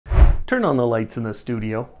Turn on the lights in the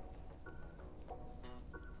studio.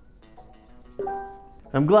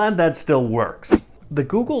 I'm glad that still works. The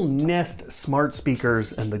Google Nest smart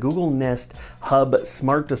speakers and the Google Nest Hub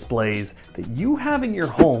smart displays that you have in your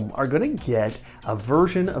home are going to get a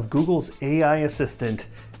version of Google's AI assistant,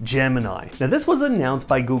 Gemini. Now, this was announced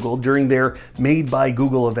by Google during their Made by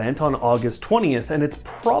Google event on August 20th, and it's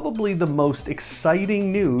probably the most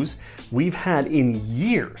exciting news we've had in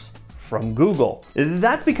years from Google.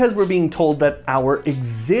 That's because we're being told that our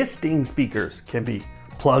existing speakers can be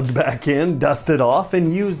plugged back in, dusted off,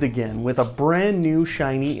 and used again with a brand new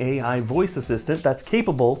shiny AI voice assistant that's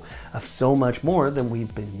capable of so much more than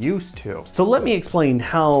we've been used to. So let me explain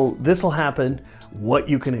how this will happen, what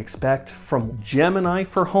you can expect from Gemini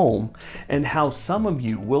for home, and how some of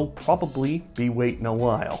you will probably be waiting a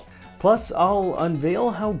while. Plus, I'll unveil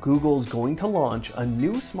how Google's going to launch a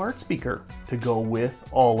new smart speaker to go with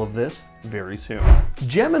all of this very soon.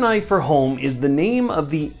 Gemini for Home is the name of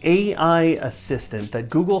the AI assistant that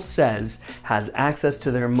Google says has access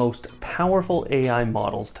to their most powerful AI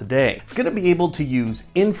models today. It's going to be able to use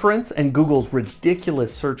inference and Google's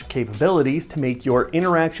ridiculous search capabilities to make your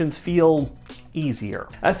interactions feel easier.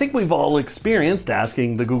 I think we've all experienced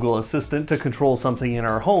asking the Google Assistant to control something in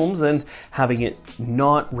our homes and having it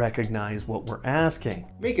not recognize what we're asking.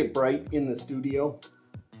 Make it bright in the studio.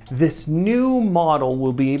 This new model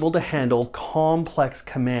will be able to handle complex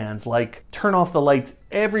commands like turn off the lights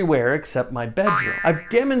everywhere except my bedroom. I've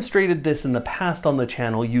demonstrated this in the past on the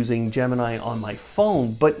channel using Gemini on my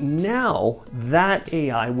phone, but now that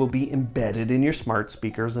AI will be embedded in your smart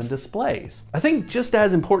speakers and displays. I think just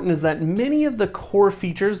as important is that many of the core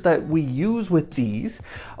features that we use with these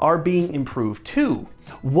are being improved too.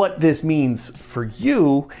 What this means for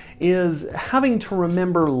you is having to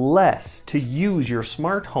remember less to use your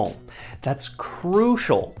smart home. That's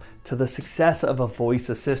crucial to the success of a voice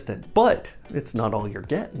assistant, but it's not all you're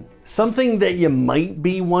getting. Something that you might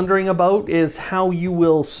be wondering about is how you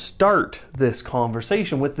will start this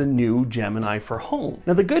conversation with the new Gemini for Home.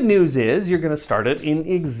 Now, the good news is you're going to start it in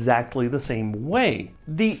exactly the same way.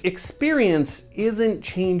 The experience isn't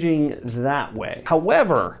changing that way.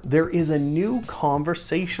 However, there is a new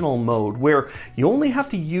conversational mode where you only have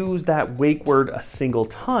to use that wake word a single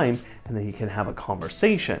time and then you can have a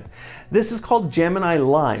conversation. This is called Gemini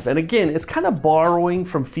Live, and again, it's kind of borrowing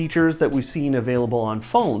from features that we've seen available on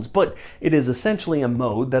phones, but it is essentially a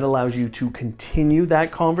mode that allows you to continue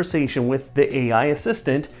that conversation with the AI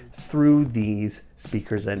assistant through these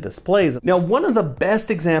speakers and displays. Now, one of the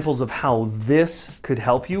best examples of how this could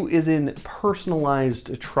help you is in personalized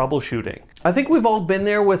troubleshooting. I think we've all been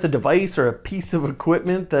there with a device or a piece of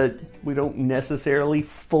equipment that we don't necessarily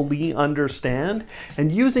fully understand.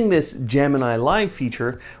 And using this Gemini Live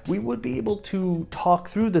feature, we would be able to talk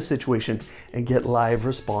through the situation and get live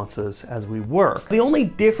responses as we work. The only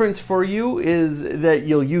difference for you is that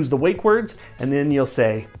you'll use the wake words and then you'll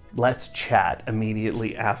say, "Let's chat"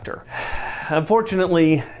 immediately after.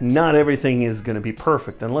 Unfortunately, not everything is going to be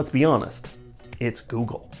perfect, and let's be honest, it's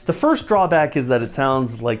Google. The first drawback is that it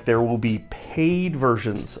sounds like there will be paid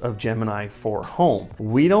versions of Gemini for Home.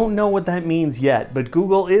 We don't know what that means yet, but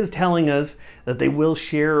Google is telling us that they will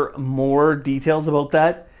share more details about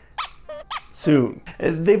that soon.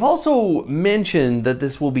 They've also mentioned that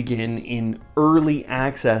this will begin in early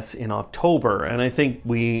access in October, and I think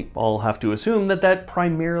we all have to assume that that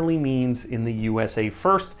primarily means in the USA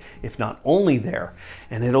first, if not only there,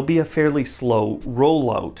 and it'll be a fairly slow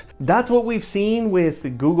rollout. That's what we've seen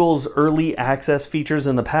with Google's early access features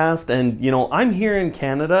in the past, and I'm here in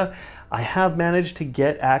Canada. I have managed to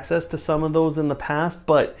get access to some of those in the past,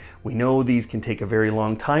 but we know these can take a very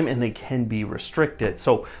long time and they can be restricted.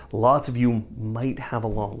 So lots of you might have a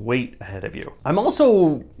long wait ahead of you. I'm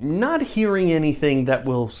also not hearing anything that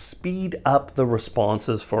will speed up the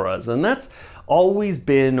responses for us. And that's always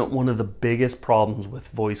been one of the biggest problems with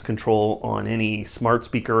voice control on any smart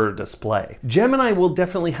speaker or display. Gemini will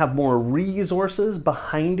definitely have more resources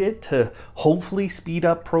behind it to hopefully speed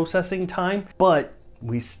up processing time, but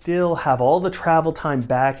we still have all the travel time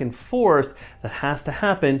back and forth that has to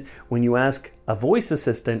happen when you ask a voice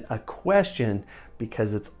assistant a question,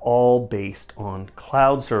 because it's all based on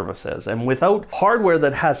cloud services. And without hardware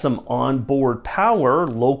that has some onboard power,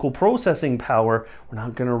 local processing power, we're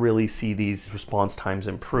not gonna really see these response times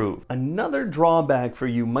improve. Another drawback for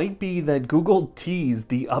you might be that Google teased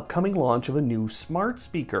the upcoming launch of a new smart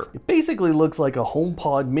speaker. It basically looks like a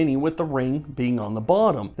HomePod mini with the ring being on the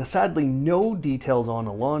bottom. Now, sadly, no details on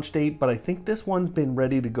a launch date, but I think this one's been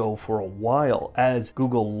ready to go for a while, as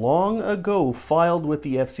Google long ago filed with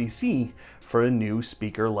the FCC for a new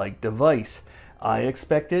speaker-like device. I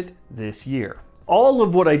expect it this year. all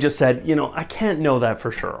of what I just said, you know, I can't know that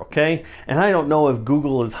for sure, okay? And I don't know if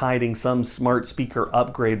Google is hiding some smart speaker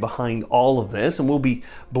upgrade behind all of this, and we'll be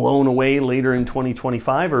blown away later in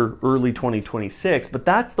 2025 or early 2026, but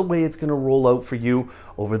that's the way it's gonna roll out for you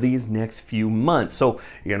over these next few months. So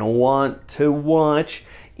you're gonna want to watch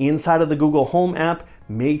inside of the Google Home app.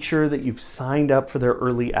 Make sure that you've signed up for their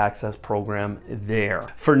early access program there.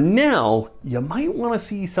 For now, you might want to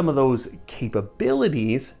see some of those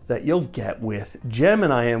capabilities that you'll get with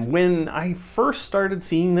Gemini. And when I first started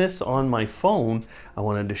seeing this on my phone, I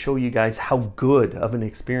wanted to show you guys how good of an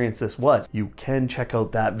experience this was. You can check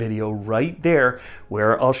out that video right there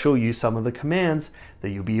where I'll show you some of the commands that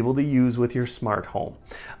you'll be able to use with your smart home.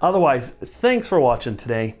 Otherwise, thanks for watching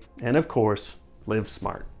today. And of course, live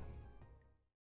smart.